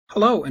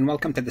Hello and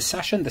welcome to the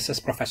session. This is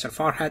Professor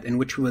Farhad, in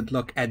which we would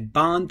look at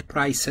bond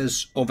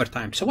prices over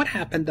time. So what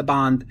happened to the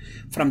bond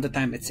from the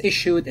time it's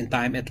issued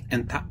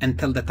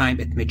until the time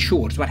it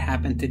matures? What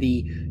happened to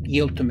the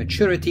yield to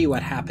maturity?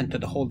 What happened to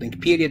the holding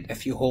period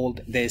if you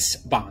hold this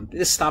bond?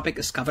 This topic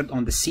is covered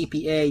on the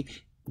CPA,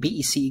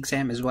 BEC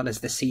exam as well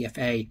as the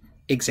CFA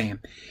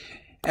exam.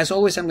 As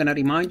always, I'm going to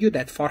remind you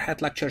that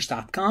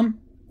farhadlectures.com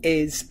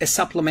is a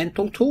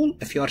supplemental tool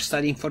if you are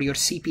studying for your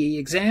CPA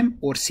exam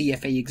or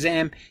CFA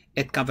exam.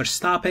 It covers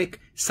topics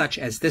such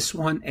as this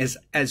one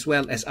as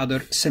well as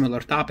other similar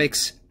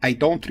topics. I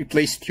don't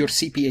replace your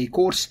CPA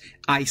course,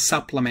 I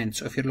supplement.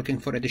 So if you're looking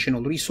for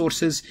additional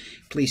resources,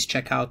 please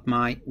check out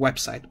my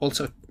website.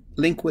 Also,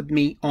 link with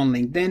me on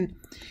LinkedIn.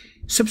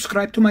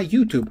 Subscribe to my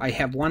YouTube. I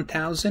have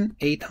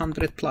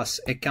 1,800 plus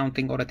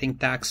accounting, auditing,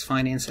 tax,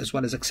 finance, as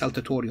well as Excel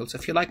tutorials.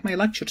 If you like my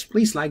lectures,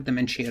 please like them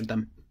and share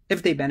them.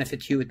 If they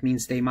benefit you, it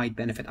means they might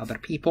benefit other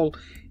people.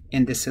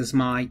 And this is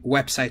my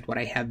website where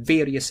I have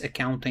various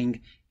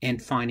accounting and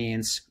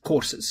finance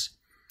courses.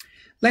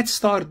 Let's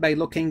start by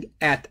looking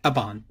at a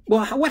bond.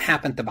 Well, what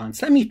happened to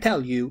bonds? Let me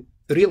tell you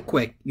real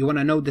quick. You want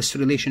to know this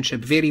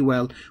relationship very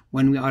well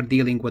when we are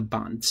dealing with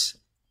bonds.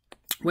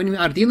 When we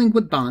are dealing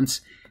with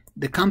bonds,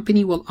 the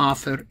company will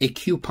offer a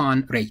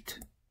coupon rate.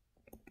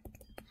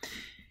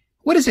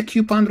 What is a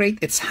coupon rate?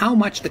 It's how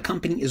much the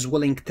company is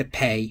willing to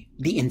pay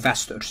the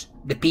investors,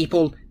 the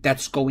people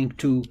that's going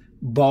to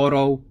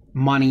borrow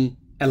money,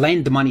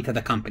 lend money to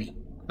the company.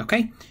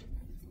 Okay?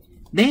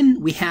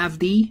 Then we have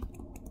the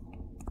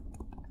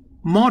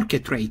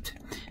market rate.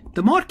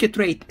 The market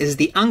rate is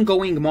the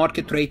ongoing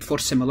market rate for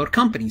similar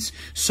companies.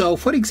 So,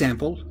 for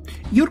example,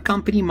 your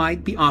company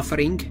might be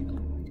offering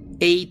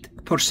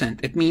 8%.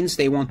 It means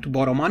they want to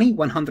borrow money,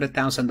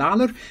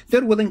 $100,000.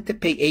 They're willing to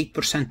pay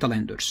 8% to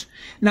lenders.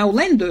 Now,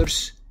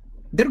 lenders,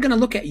 they're going to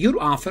look at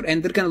your offer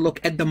and they're going to look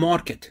at the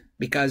market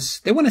because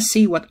they want to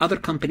see what other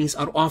companies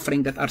are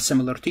offering that are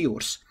similar to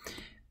yours.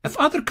 If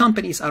other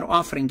companies are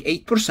offering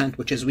 8%,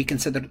 which is we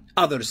consider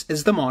others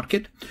as the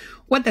market,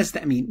 what does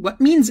that mean? What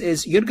it means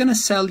is you're going to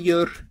sell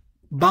your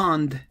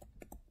bond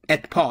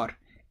at par.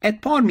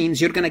 At par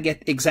means you're going to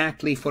get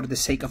exactly, for the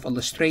sake of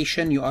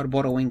illustration, you are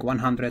borrowing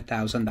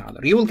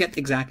 $100,000. You will get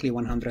exactly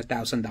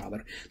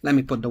 $100,000. Let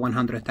me put the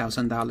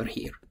 $100,000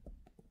 here.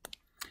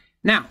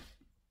 Now,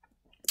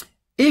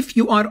 if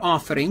you are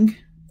offering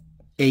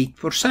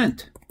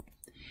 8%,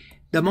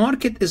 the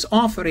market is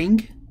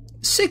offering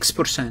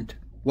 6%.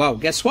 Well,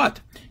 guess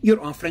what?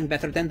 You're offering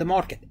better than the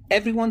market.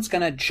 Everyone's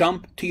going to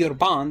jump to your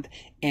bond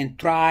and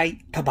try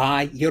to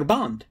buy your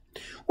bond.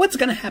 What's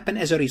going to happen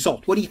as a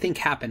result? What do you think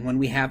happened when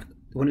we have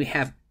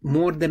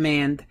more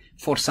demand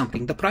for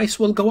something? The price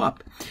will go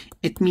up.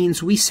 It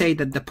means we say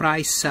that the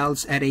price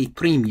sells at a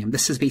premium.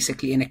 This is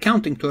basically an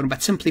accounting term,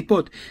 but simply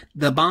put,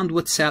 the bond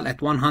would sell at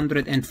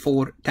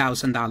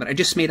 $104,000. I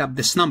just made up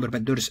this number,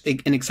 but there's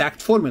an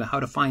exact formula how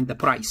to find the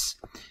price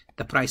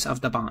of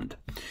the bond.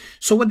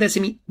 So what does it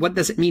mean? What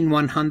does it mean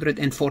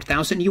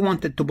 104,000? You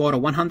wanted to borrow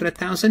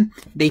 100,000.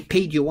 They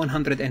paid you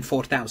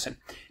 104,000.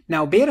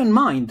 Now bear in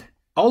mind,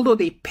 although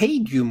they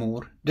paid you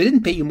more, they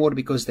didn't pay you more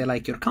because they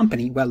like your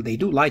company. Well, they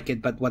do like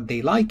it, but what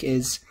they like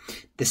is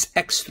this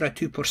extra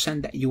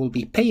 2% that you will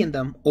be paying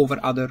them over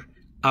other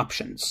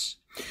options.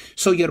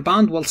 So your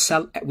bond will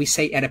sell, we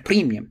say, at a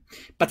premium.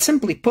 But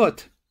simply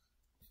put,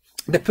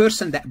 the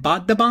person that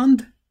bought the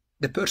bond,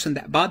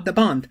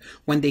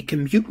 when they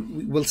compute,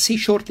 we'll see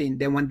shortly,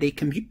 then when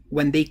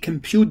they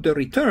compute the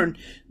return,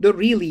 they're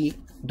really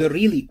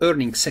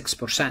earning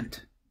 6%.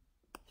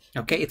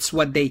 Okay, it's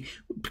what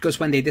because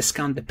when they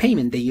discount the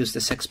payment, they use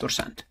the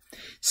 6%.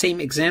 Same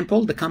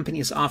example, the company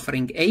is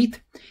offering 8%,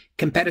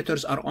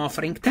 competitors are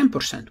offering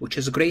 10%, which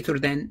is greater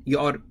than you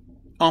are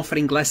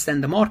offering less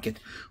than the market.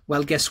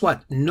 Well, guess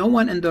what? No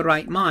one in their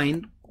right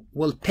mind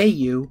will pay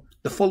you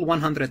the full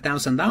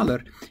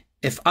 $100,000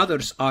 if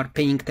others are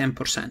paying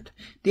 10%.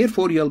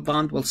 Therefore, your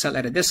bond will sell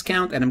at a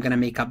discount, and I'm going to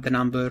make up the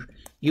number.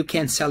 You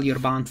can sell your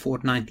bond for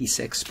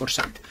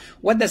 96%.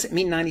 What does it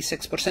mean,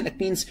 96%? It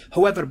means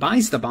whoever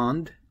buys the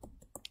bond,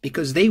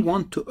 because they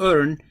want to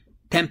earn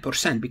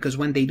 10%, because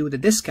when they do the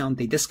discount,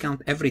 they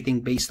discount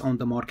everything based on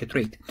the market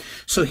rate.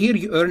 So here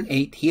you earn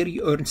 8, here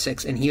you earn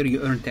 6, and here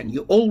you earn 10.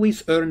 You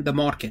always earn the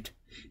market,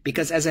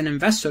 because as an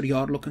investor, you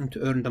are looking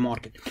to earn the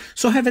market.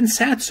 So having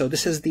said so,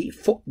 this is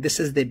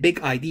the big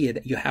idea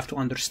that you have to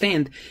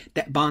understand,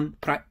 that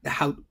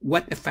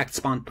what affects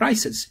bond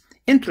prices.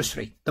 Interest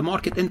rate, the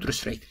market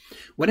interest rate.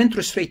 When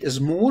interest rate is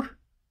more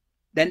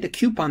than the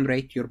coupon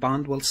rate, your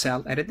bond will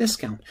sell at a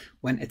discount.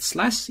 When it's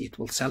less, it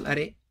will sell at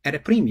a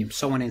premium,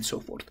 so on and so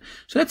forth.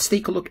 So let's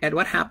take a look at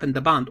what happened to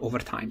the bond over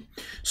time.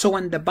 So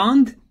when the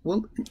bond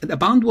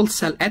will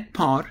sell at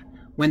par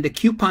when the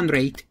coupon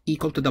rate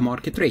equal to the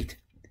market rate.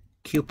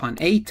 Coupon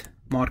 8,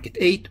 market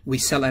 8, we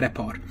sell at a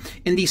par.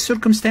 In these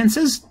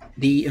circumstances,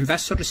 the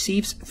investor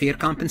receives fair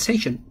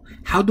compensation.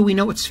 How do we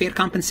know it's fair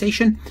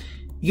compensation?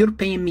 You're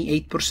paying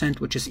me 8%,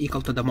 which is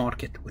equal to the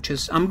market, which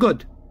is, I'm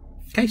good.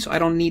 Okay, so I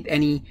don't need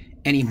any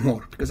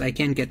anymore because I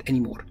can't get any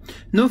more.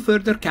 No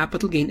further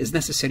capital gain is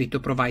necessary to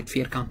provide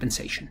fair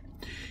compensation.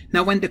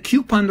 Now, when the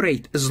coupon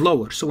rate is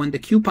lower, so when the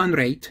coupon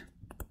rate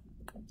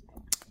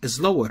is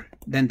lower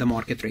than the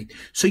market rate,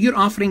 so you're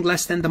offering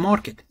less than the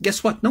market,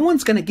 guess what? No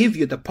one's going to give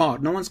you the par.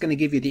 No one's going to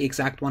give you the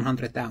exact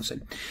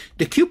 100,000.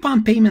 The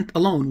coupon payment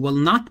alone will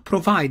not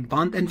provide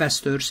bond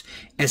investors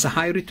as a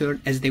high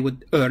return as they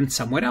would earn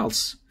somewhere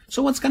else.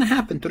 So what's going to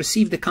happen to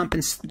receive the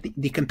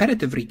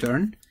competitive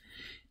return?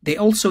 They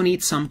also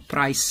need some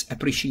price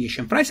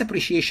appreciation. Price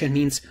appreciation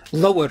means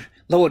lower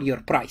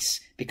your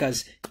price,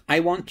 because I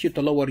want you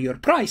to lower your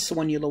price. So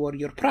when you lower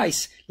your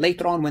price,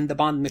 later on when the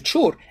bond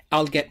mature,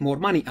 I'll get more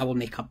money. I will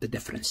make up the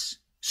difference.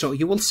 So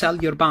you will sell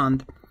your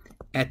bond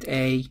at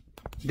a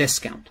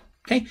discount.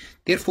 Okay.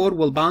 Therefore,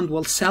 bond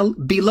will sell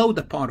below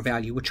the par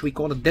value, which we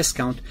call a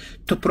discount,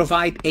 to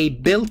provide a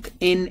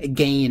built-in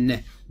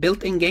gain.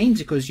 Built-in gains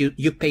because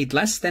you paid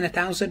less than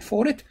 1,000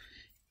 for it.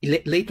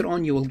 Later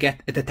on, you will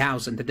get at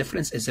 1,000. The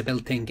difference is a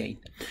built-in gain.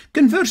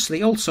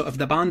 Conversely, also, if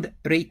the bond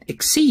rate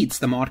exceeds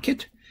the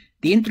market,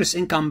 the interest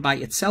income by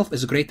itself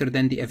is greater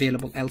than the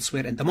available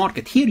elsewhere in the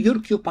market. Here, your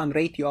coupon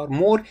rate, you are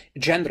more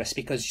generous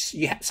because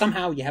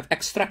somehow you have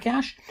extra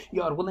cash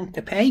you are willing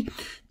to pay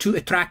to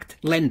attract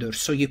lenders.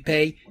 So you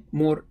pay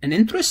more in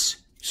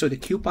interest. So the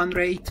coupon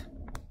rate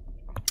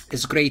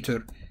is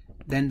greater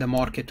than the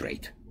market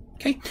rate.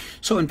 Okay.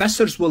 So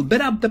investors will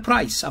bid up the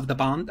price of the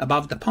bond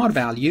above the par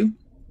value.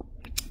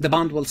 The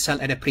bond will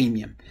sell at a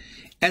premium.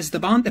 As the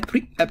bond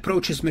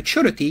approaches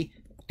maturity,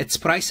 its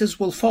prices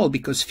will fall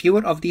because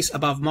fewer of these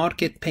above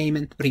market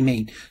payment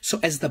remain.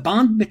 So as the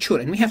bond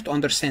matures, and we have to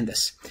understand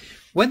this,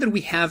 whether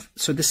we have,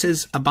 so this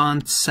is a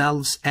bond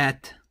sells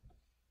at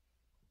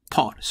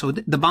par. So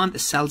the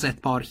bond sells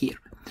at par here.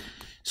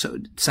 So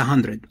it's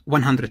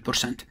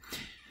 100%.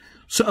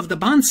 So if the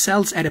bond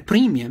sells at a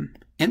premium,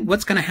 and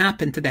what's going to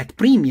happen to that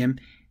premium,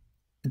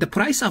 the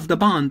price of the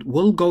bond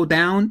will go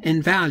down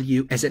in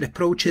value as it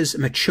approaches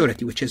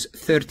maturity, which is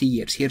 30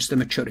 years. Here's the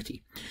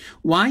maturity.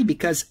 Why?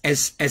 Because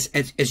as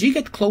you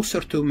get closer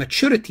to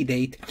maturity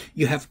date,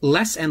 you have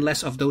less and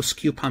less of those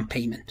coupon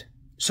payment.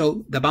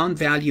 So the bond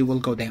value will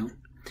go down.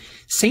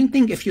 Same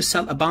thing if you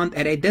sell a bond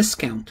at a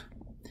discount.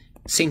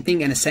 Same thing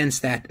in a sense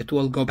that it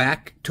will go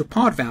back to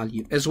par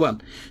value as well.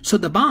 So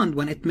the bond,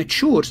 when it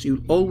matures,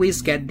 you'll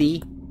always get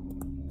the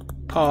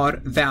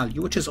par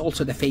value, which is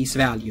also the face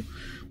value.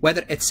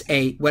 Whether it's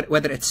paying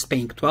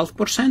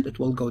 12%, it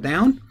will go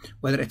down.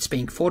 Whether it's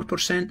paying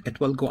 4%, it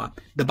will go up.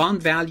 The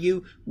bond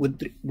value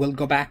will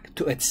go back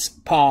to its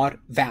par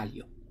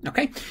value.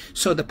 Okay,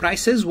 so the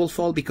prices will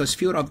fall because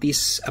fewer of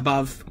these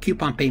above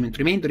coupon payment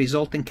remain. The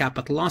resulting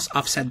capital loss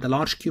offset the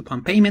large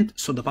coupon payment,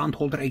 so the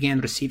bondholder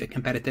again receive a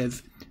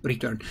competitive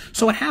return.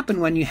 So what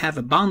happened when you have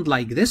a bond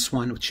like this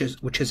one, which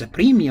is a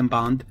premium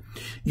bond,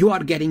 you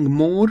are getting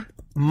more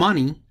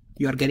money.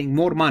 You are getting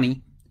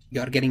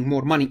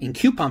more money in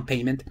coupon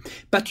payment,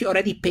 but you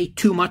already paid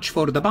too much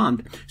for the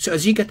bond. So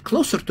as you get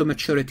closer to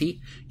maturity,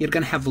 you're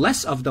going to have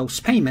less of those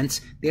payments.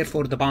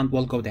 Therefore, the bond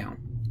will go down.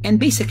 And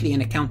basically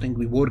in accounting,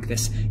 we work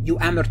this. You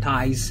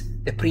amortize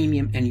the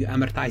premium and you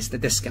amortize the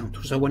discount.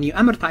 So when you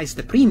amortize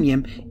the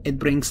premium, it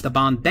brings the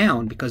bond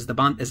down because the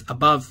bond is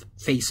above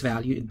face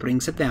value. It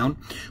brings it down.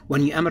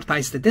 When you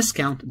amortize the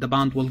discount, the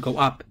bond will go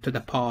up to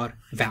the par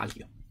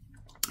value.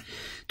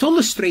 To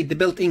illustrate the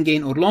built-in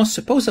gain or loss,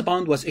 suppose a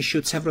bond was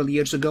issued several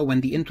years ago when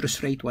the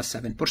interest rate was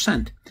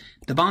 7%.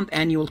 The bond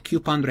annual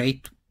coupon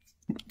rate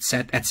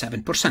set at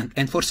 7%.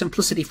 And for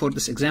simplicity for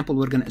this example,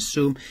 we're going to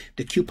assume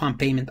the coupon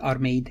payment are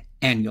made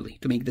annually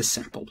to make this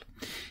simple.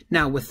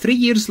 Now, with 3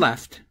 years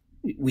left,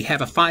 we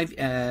have a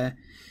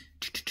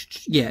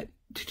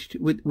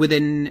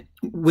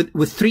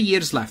with 3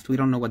 years left, we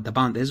don't know what the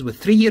bond is. With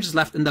 3 years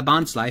left in the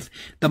bond's life,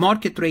 the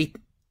market rate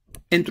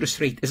interest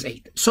rate is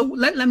 8. So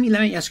let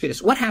me ask you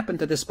this. What happened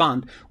to this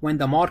bond when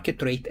the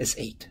market rate is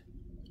 8?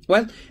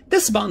 Well,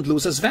 this bond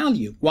loses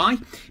value. Why?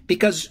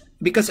 Because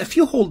if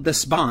you hold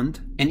this bond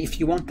and if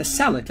you want to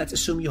sell it, let's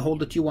assume you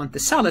hold it, you want to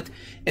sell it.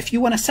 If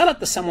you want to sell it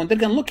to someone, they're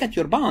going to look at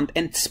your bond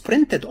and it's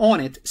printed on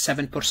it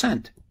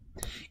 7%.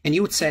 And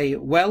you would say,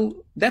 well,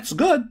 that's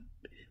good,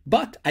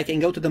 but I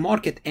can go to the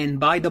market and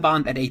buy the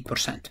bond at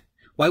 8%.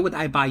 Why would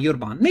I buy your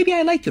bond? Maybe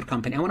I like your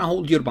company. I want to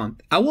hold your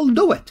bond. I will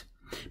do it.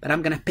 But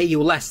I'm going to pay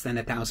you less than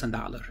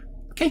 $1,000.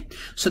 Okay,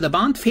 so the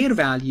bond fair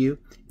value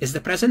is the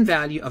present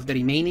value of the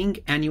remaining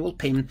annual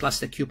payment plus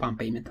the coupon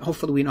payment.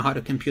 Hopefully we know how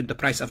to compute the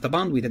price of the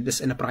bond. We did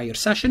this in a prior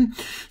session.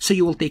 So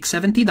you will take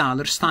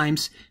 $70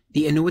 times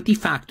the annuity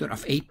factor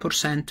of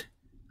 8%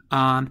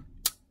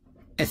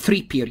 at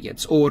 3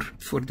 periods. Or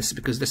for this,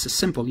 because this is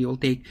simple, you will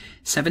take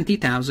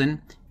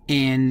 70,000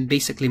 and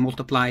basically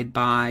multiplied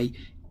by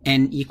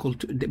n equal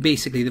to,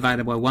 basically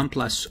divided by 1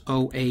 plus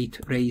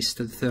 0.8 raised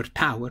to the 3rd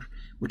power,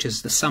 which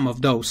is the sum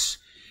of those.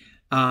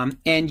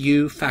 And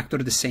you factor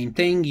the same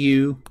thing.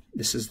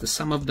 This is the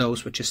sum of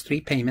those, which is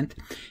 3 payment.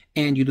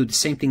 And you do the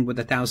same thing with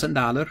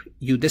 $1,000.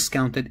 You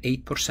discounted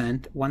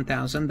 8%,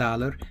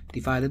 $1,000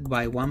 divided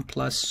by 1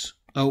 plus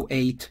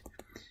 0.8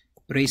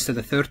 raised to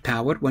the third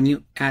power. When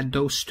you add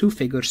those two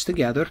figures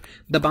together,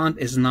 the bond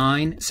is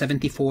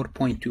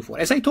 974.24.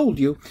 As I told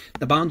you,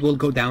 the bond will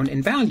go down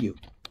in value.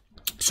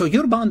 So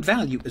your bond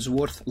value is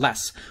worth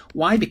less.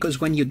 Why?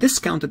 Because when you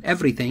discounted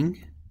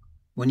everything,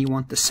 when you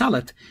want to sell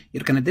it,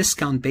 you're going to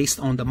discount based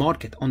on the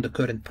market, on the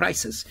current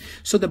prices.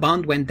 So the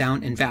bond went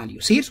down in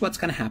value. So here's what's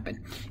going to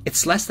happen.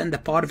 It's less than the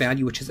par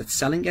value, which is it's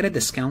selling at a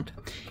discount.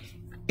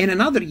 In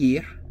another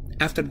year,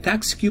 after the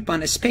tax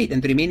coupon is paid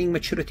and the remaining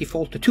maturity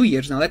fall to 2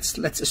 years. Now let's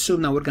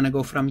assume now we're going to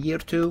go from year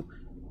 2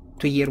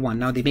 to year 1.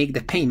 Now they make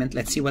the payment.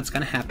 Let's see what's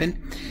going to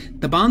happen.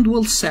 The bond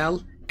will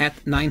sell at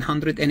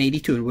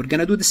 $982. And we're going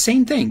to do the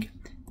same thing.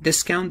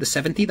 Discount the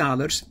 $70,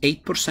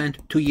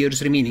 8%, 2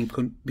 years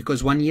remaining,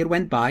 because 1 year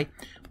went by.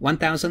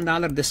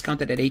 $1,000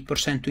 discounted at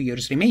 8%, 2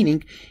 years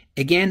remaining.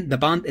 Again, the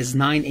bond is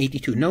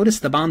 $982. Notice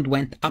the bond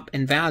went up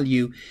in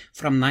value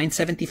from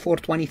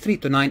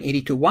 $974.23 to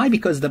 $982. Why?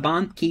 Because the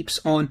bond keeps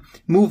on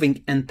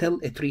moving until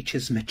it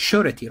reaches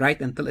maturity,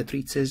 right? Until it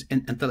reaches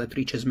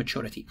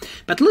maturity.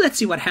 But let's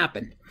see what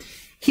happened.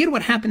 Here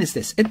what happened is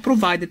this. It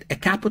provided a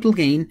capital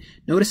gain.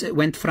 Notice it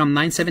went from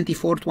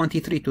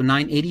 $974.23 to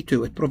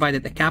 $982. It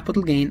provided a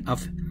capital gain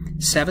of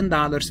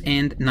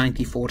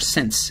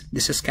 $7.94.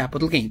 This is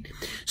capital gain.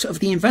 So if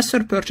the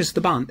investor purchased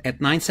the bond at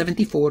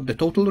 $974, the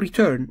total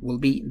return will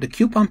be the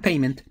coupon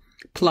payment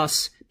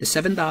plus the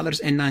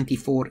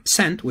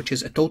 $7.94, which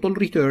is a total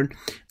return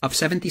of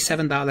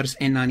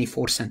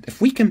 $77.94. If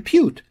we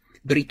compute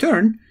the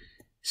return,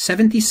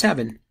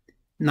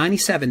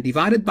 $77.97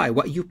 divided by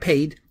what you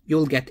paid,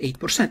 you'll get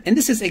 8%. And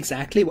this is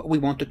exactly what we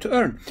wanted to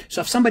earn.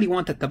 So if somebody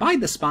wanted to buy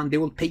this bond, they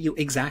will pay you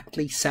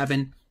exactly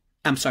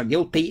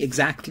they'll pay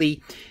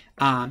exactly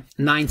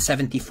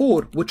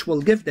 $974, which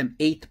will give them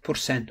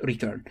 8%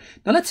 return.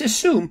 Now let's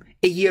assume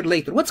a year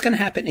later. What's going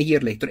to happen a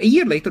year later? A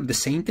year later, the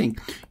same thing.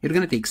 You're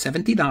going to take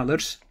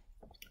 $70.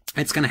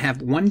 It's going to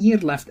have 1 year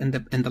left in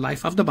the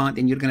life of the bond,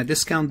 and you're going to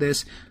discount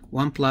this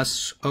 1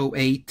 plus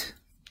 08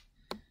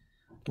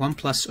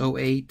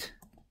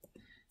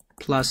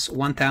 plus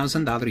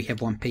 $1,000, you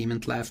have one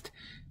payment left,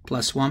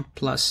 plus 1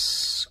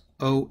 plus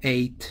 08,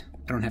 I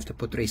don't have to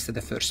put raised to the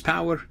first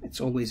power,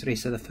 it's always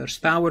raised to the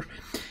first power.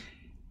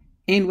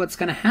 And what's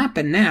going to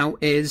happen now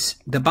is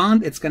the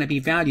bond, it's going to be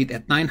valued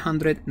at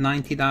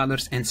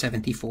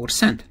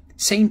 $990.74.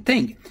 Same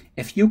thing,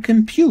 if you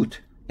compute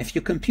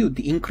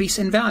the increase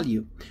in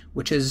value,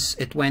 which is,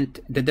 it went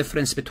the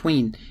difference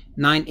between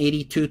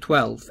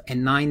 982.12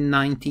 and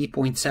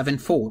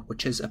 990.74,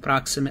 which is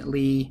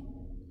approximately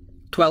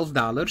 $12,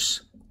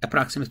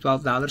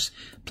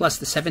 plus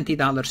the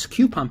 $70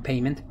 coupon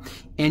payment,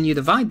 and you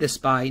divide this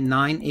by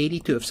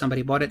 982. If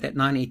somebody bought it at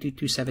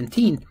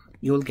 982.17,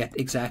 you'll get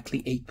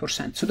exactly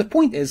 8%. So the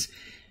point is,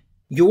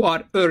 you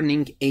are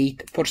earning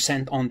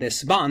 8% on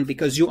this bond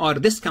because you are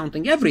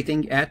discounting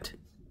everything at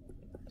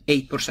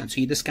 8%.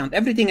 So you discount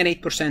everything at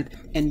 8%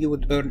 and you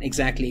would earn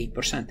exactly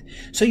 8%.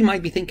 So you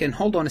might be thinking,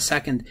 hold on a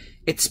second,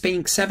 it's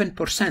paying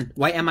 7%.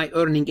 Why am I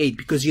earning 8%?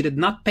 Because you did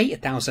not pay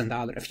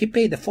 $1,000. If you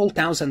pay the full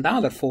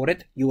 $1,000 for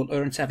it, you will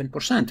earn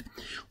 7%.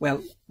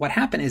 Well, what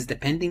happened is,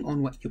 depending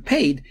on what you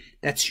paid,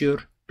 that's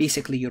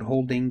basically your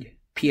holding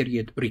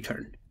period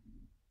return.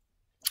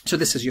 So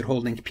this is your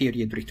holding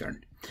period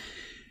return.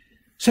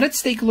 So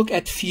let's take a look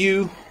at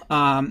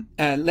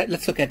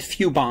let's look at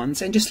few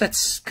bonds, and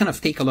let's kind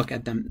of take a look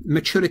at them.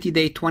 Maturity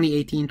date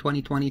 2018,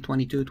 2020,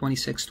 22,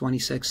 26,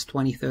 26,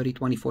 2030,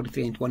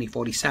 2043, and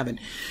 2047.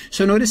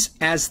 So notice,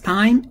 as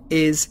time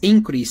is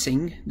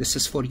increasing, this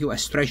is for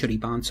US Treasury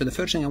bonds. So the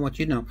first thing I want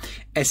you to know,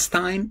 as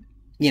time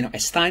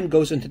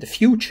goes into the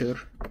future,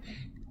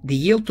 the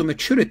yield to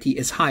maturity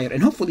is higher.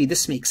 And hopefully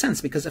this makes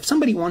sense, because if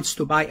somebody wants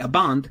to buy a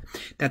bond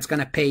that's going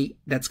to pay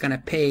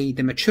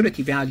the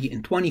maturity value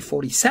in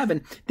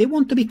 2047, they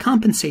want to be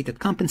compensated.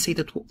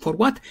 Compensated for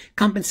what?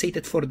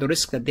 Compensated for the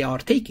risk that they are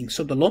taking.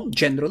 So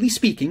generally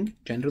speaking,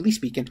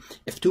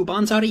 if two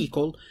bonds are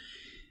equal,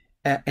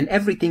 and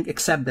everything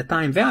except the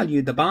time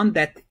value, the bond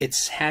that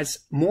has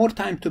more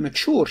time to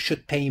mature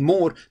should pay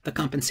more to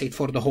compensate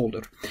for the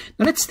holder.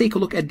 Now let's take a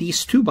look at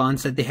these two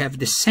bonds that they have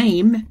the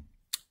same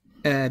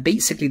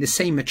basically the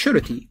same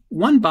maturity.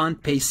 One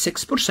bond pays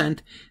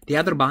 6%, the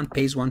other bond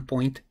pays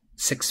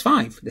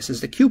 1.65. This is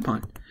the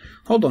coupon.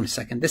 Hold on a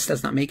second, this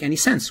does not make any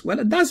sense. Well,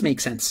 it does make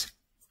sense,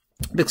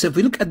 because if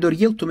we look at their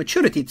yield to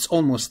maturity, it's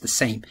almost the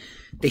same.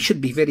 They should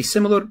be very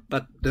similar,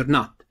 but they're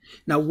not.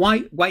 Now,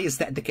 why is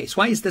that the case?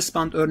 Why is this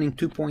bond earning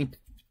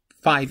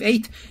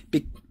 2.58?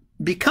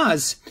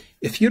 Because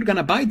if you're going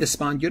to buy this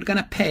bond, you're going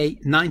to pay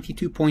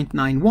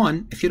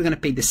 92.91. If you're going to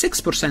pay the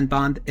 6%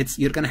 bond,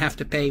 you're going to have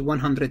to pay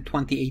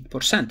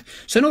 128%.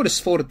 So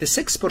notice, for the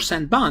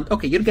 6% bond,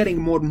 okay, you're getting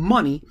more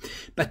money,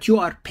 but you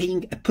are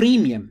paying a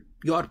premium.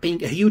 You are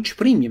paying a huge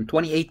premium,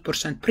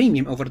 28%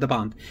 premium over the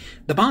bond.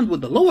 The bond with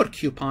the lower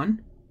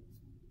coupon,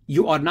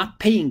 you are not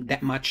paying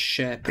that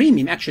much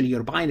premium. Actually,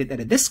 you're buying it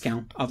at a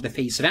discount of the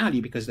face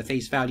value, because the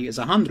face value is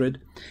 100.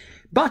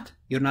 But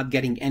you're not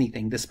getting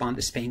anything. This bond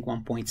is paying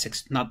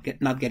 1.6.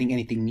 Not getting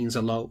anything means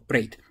a low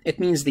rate. It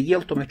means the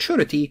yield to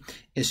maturity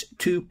is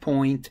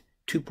 2.58.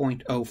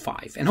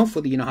 2.05. And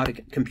hopefully you know how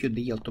to compute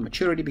the yield to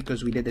maturity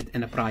because we did it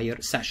in a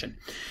prior session.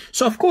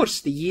 So of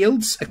course, the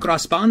yields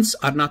across bonds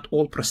are not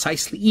all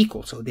precisely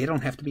equal, so they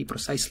don't have to be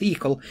precisely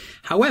equal.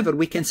 However,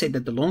 we can say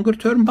that the longer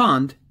term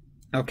bond,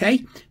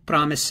 okay,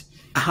 promise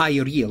a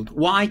higher yield.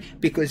 Why?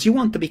 Because you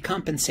want to be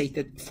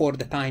compensated for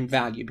the time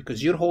value,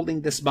 because you're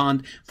holding this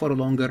bond for a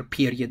longer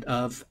period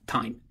of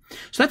time.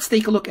 So let's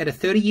take a look at a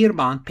 30-year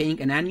bond paying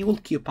an annual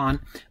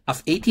coupon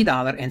of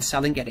 $80 and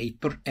selling at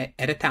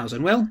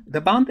 $1,000. Well, the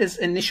bond's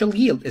initial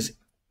yield is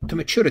to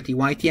maturity,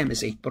 YTM,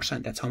 is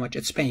 8%. That's how much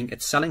it's paying.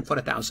 It's selling for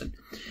 $1,000.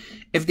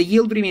 If the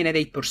yield remain at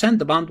 8%,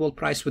 the bond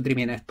price would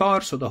remain at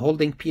par, so the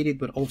holding period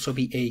would also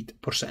be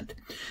 8%.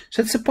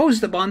 So let's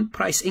suppose the bond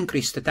price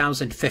increased to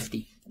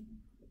 $1,050.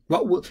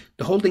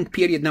 The holding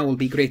period now will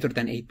be greater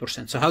than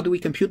 8%. So how do we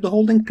compute the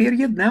holding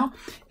period now?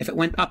 If it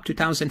went up to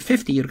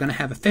 $1,050, you're going to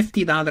have a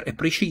 $50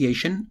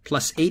 appreciation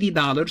plus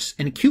 $80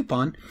 in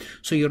coupon.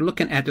 So you're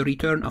looking at a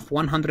return of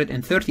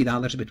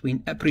 $130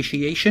 between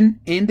appreciation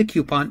and the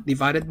coupon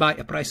divided by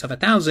a price of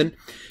 $1,000.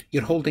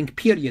 Your holding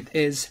period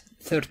is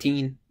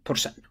 13%.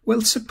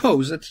 Well,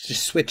 suppose, let's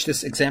just switch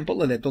this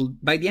example a little.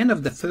 By the end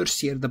of the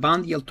first year, the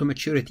bond yield to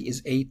maturity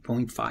is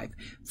 8.5.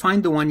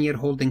 Find the 1 year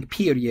holding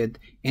period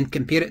and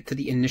compare it to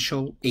the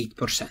initial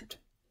 8%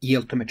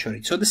 yield to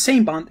maturity. So the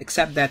same bond,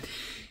 except that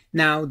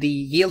now the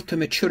yield to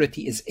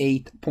maturity is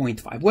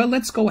 8.5. Well,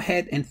 let's go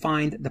ahead and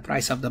find the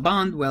price of the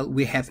bond. Well,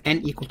 we have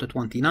N equal to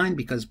 29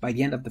 because by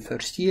the end of the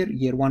first year,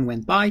 year 1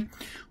 went by.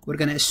 We're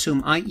going to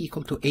assume I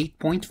equal to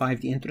 8.5.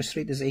 The interest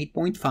rate is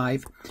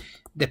 8.5.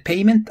 The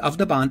payment of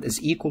the bond is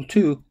equal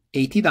to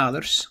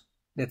 $80.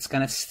 That's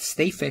going to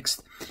stay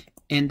fixed.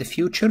 And the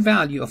future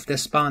value of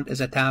this bond is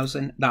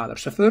 $1,000.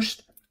 So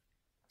first,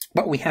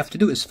 what we have to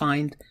do is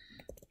find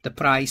the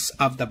price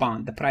of the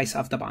bond,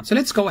 So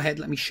let's go ahead.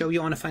 Let me show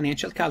you on a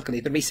financial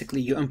calculator.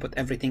 Basically, you input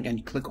everything and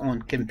you click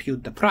on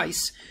compute the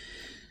price,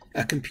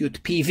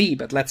 compute PV.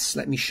 But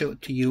let me show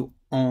it to you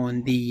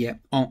on the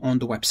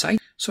website.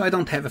 So I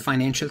don't have a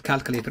financial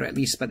calculator at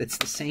least, but it's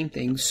the same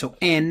thing. So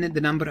N,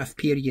 the number of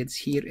periods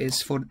here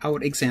is, for our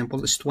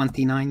example, is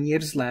 29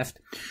 years left.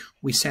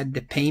 We said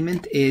the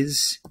payment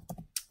is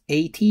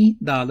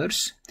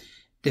 $80.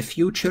 The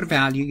future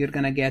value, you're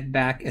going to get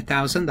back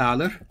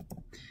 $1,000.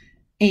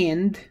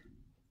 And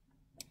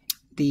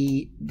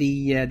the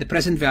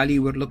present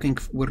value, we're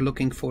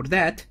looking for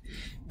that.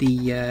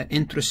 The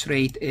interest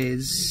rate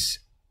is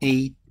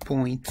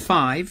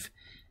 8.5.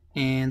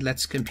 And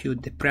let's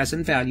compute the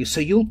present value. So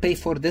you'll pay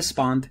for this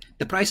bond.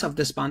 The price of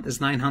this bond is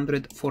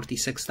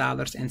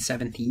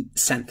 $946.70.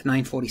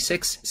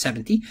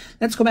 $946.70.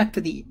 Let's go back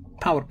to the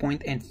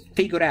PowerPoint and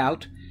figure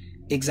out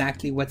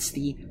exactly what's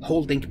the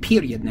holding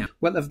period now.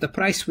 Well, if the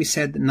price we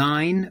said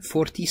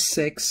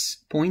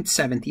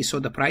 $946.70, so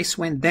the price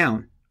went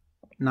down,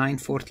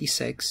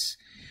 $946.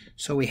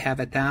 So we have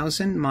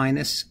 1,000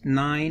 minus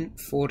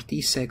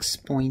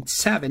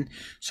 946.7.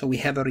 So we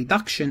have a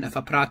reduction of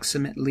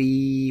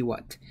approximately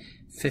what?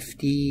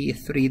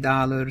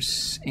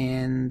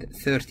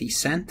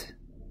 $53.30.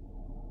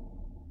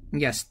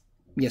 Yes,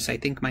 I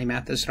think my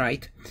math is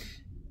right.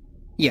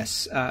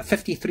 Yes,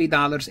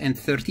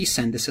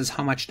 $53.30. This is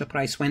how much the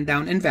price went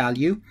down in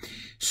value.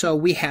 So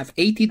we have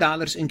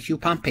 $80 in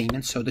coupon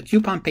payment. So the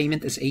coupon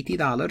payment is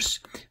 $80,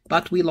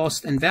 but we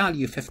lost in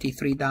value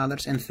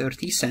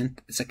 $53.30.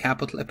 It's a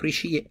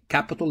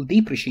capital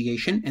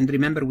depreciation. And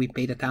remember, we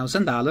paid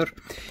 $1,000.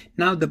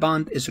 Now the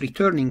bond is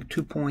returning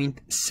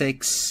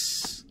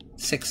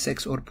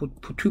 2.666 or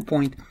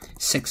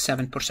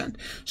 2.67%.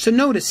 So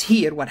notice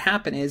here what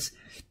happened is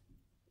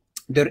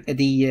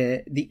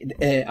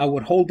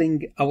our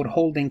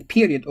holding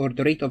period, or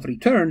the rate of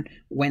return,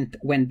 went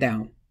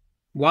down.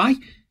 Why?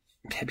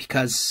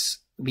 Because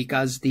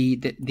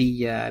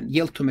the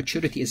yield to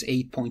maturity is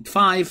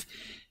 8.5.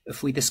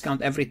 If we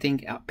discount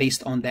everything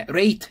based on that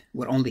rate,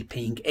 we're only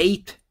paying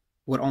 8.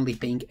 We're only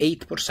paying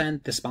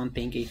 8%. This bond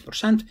paying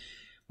 8%.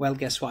 Well,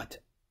 guess what?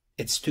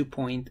 It's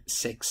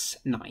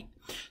 2.69.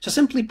 So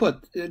simply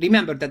put,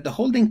 remember that the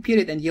holding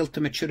period and yield to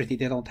maturity,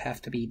 they don't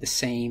have to be the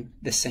same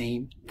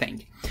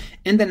thing.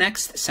 In the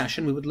next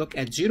session, we would look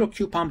at zero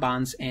coupon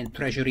bonds and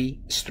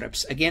treasury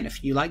strips. Again,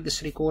 if you like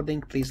this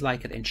recording, please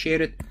like it and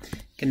share it.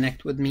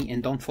 Connect with me,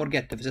 and don't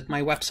forget to visit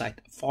my website,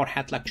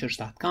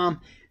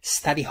 farhatlectures.com.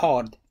 Study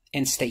hard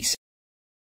and stay safe.